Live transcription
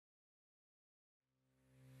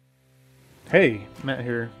Hey, Matt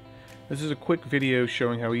here. This is a quick video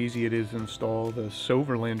showing how easy it is to install the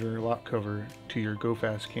Sewverlander lock cover to your Go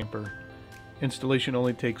Fast camper. Installation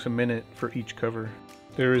only takes a minute for each cover.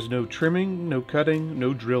 There is no trimming, no cutting,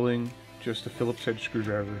 no drilling, just a Phillips head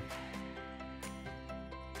screwdriver.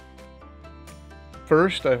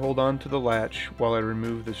 First, I hold on to the latch while I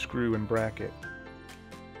remove the screw and bracket.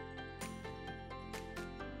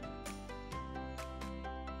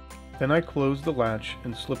 Then I close the latch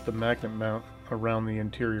and slip the magnet mount around the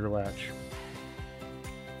interior latch.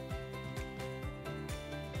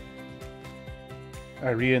 I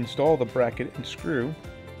reinstall the bracket and screw.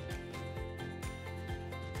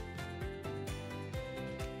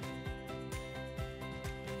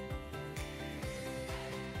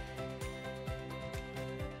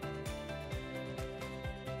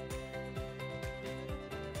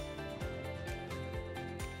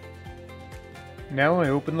 Now I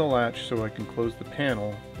open the latch so I can close the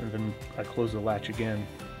panel, and then I close the latch again.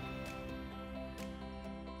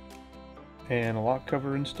 And a lock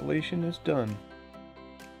cover installation is done.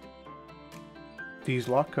 These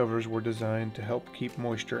lock covers were designed to help keep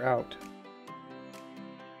moisture out.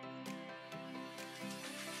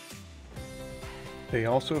 They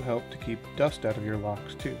also help to keep dust out of your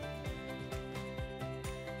locks too.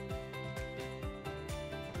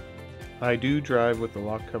 I do drive with the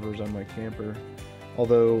lock covers on my camper,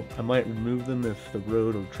 although I might remove them if the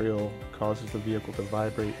road or trail causes the vehicle to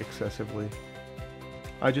vibrate excessively.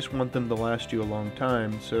 I just want them to last you a long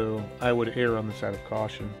time, so I would err on the side of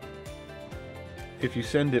caution. If you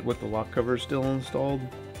send it with the lock covers still installed,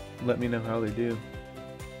 let me know how they do.